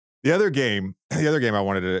the other game I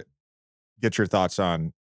wanted to get your thoughts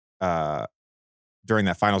on uh, during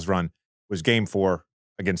that finals run was Game 4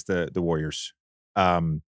 against the Warriors.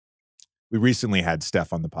 Um, we recently had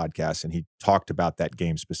Steph on the podcast, and he talked about that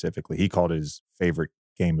game specifically. He called it his favorite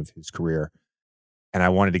game of his career, and I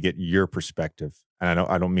wanted to get your perspective. And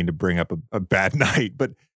I don't mean to bring up a bad night,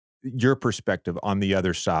 but your perspective on the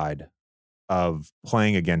other side of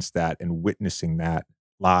playing against that and witnessing that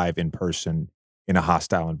live in person in a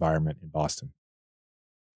hostile environment in Boston.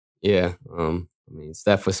 Yeah, I mean,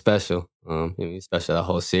 Steph was special. He was special the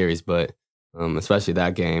whole series, but especially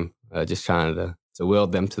that game, just trying to will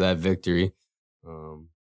them to that victory. I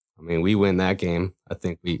mean, we win that game. I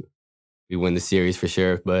think we win the series for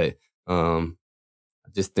sure. But I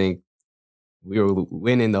just think we were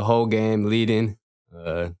winning the whole game, leading,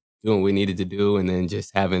 doing what we needed to do, and then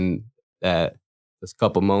just having those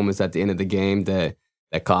couple moments at the end of the game that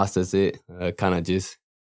cost us it. Kind of just,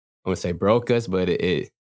 I wouldn't say broke us, but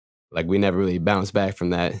it like we never really bounced back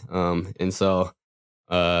from that. And so,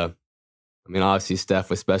 I mean, obviously Steph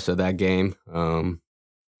was special that game. I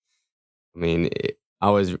mean, I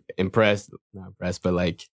was not impressed, but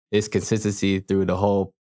like his consistency through the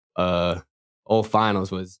whole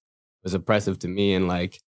finals was impressive to me. And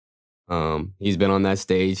like, he's been on that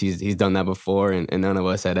stage. He's done that before, and none of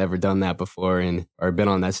us had ever done that before or been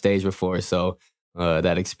on that stage before. So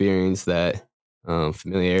that experience, that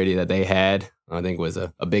familiarity that they had, I think was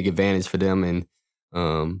a big advantage for them, and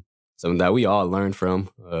something that we all learned from.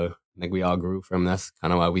 I think we all grew from. That's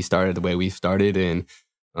kind of why we started the way we started, and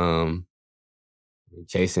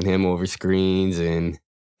chasing him over screens and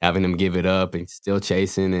having him give it up and still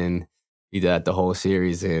chasing, and he did that the whole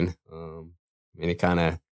series. And I mean, it kind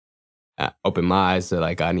of opened my eyes to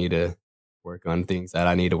like I need to work on things that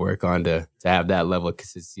I need to work on to have that level of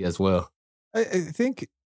consistency as well. I think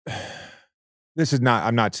this is not.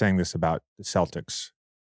 I'm not saying this about the Celtics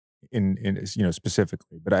in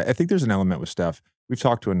specifically, but I think there's an element with Steph. We've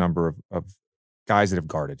talked to a number of guys that have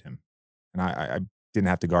guarded him, and I didn't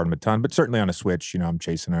have to guard him a ton, but certainly on a switch, I'm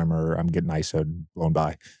chasing him or I'm getting ISO'd and blown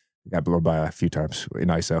by. I got blown by a few times in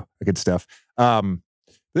ISO against Steph.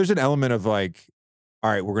 There's an element of like,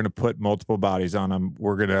 all right, we're going to put multiple bodies on him.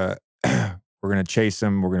 We're gonna we're gonna chase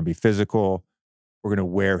him. We're gonna be physical. We're gonna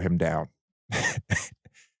wear him down.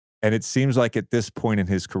 And it seems like at this point in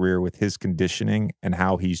his career, with his conditioning and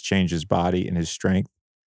how he's changed his body and his strength,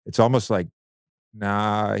 it's almost like,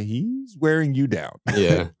 nah, he's wearing you down.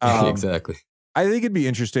 Yeah, exactly. I think it'd be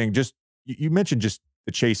interesting. Just you mentioned just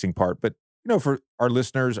the chasing part, but for our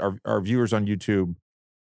listeners, our viewers on YouTube,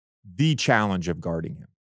 the challenge of guarding him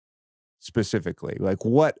specifically, like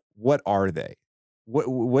what are they?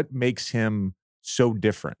 What makes him so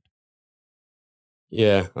different?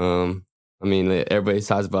 Yeah, I mean, everybody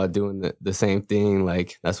talks about doing the same thing.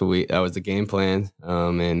 Like that was the game plan.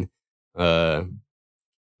 And I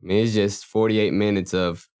mean, it's just 48 minutes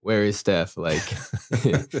of where is Steph? Like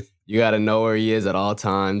you got to know where he is at all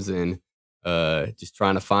times, and just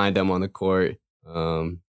trying to find him on the court,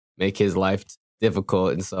 make his life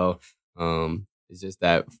difficult. And so it's just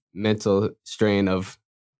that mental strain of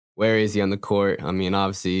where is he on the court? I mean,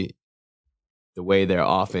 obviously, the way their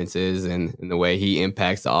offense is and the way he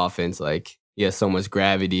impacts the offense, like he has so much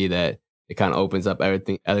gravity that it kind of opens up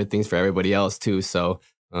other things for everybody else too. So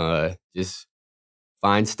just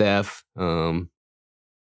find Steph.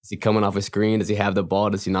 Is he coming off a screen? Does he have the ball?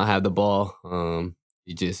 Does he not have the ball?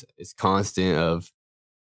 It's constant of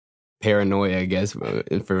paranoia, I guess,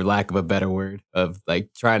 for lack of a better word, of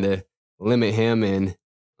like trying to limit him and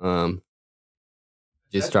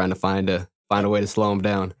just trying to find a way to slow him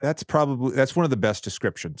down. That's one of the best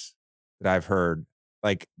descriptions that I've heard.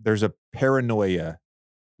 Like there's a paranoia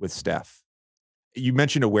with Steph. You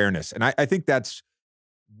mentioned awareness, and I think that's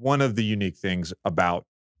one of the unique things about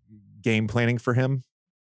game planning for him.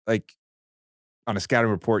 Like on a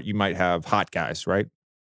scouting report, you might have hot guys, right?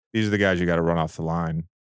 These are the guys you got to run off the line.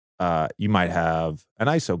 You might have an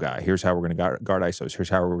ISO guy. Here's how we're going to guard ISOs. Here's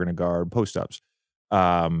how we're going to guard post-ups.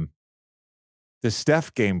 The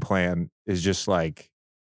Steph game plan is just like,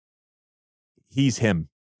 he's him.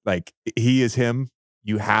 Like he is him.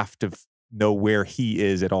 You have to know where he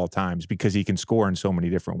is at all times because he can score in so many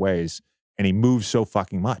different ways and he moves so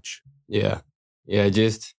fucking much. Yeah. Yeah.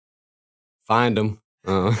 Just find him.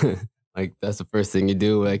 Like that's the first thing you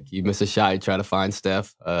do. Like you miss a shot, you try to find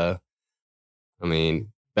Steph. I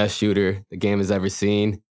mean, best shooter the game has ever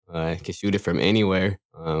seen. Can shoot it from anywhere,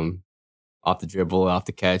 off the dribble, off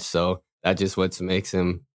the catch. So that's just what makes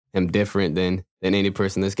him different than any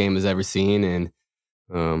person this game has ever seen. And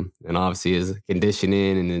obviously his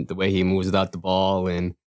conditioning and the way he moves without the ball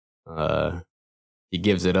and he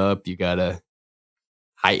gives it up, you gotta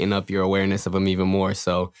heighten up your awareness of him even more.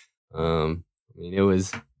 So, I mean, it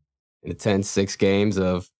was an intense 6 games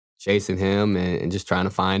of chasing him and just trying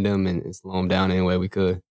to find him and slow him down any way we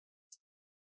could.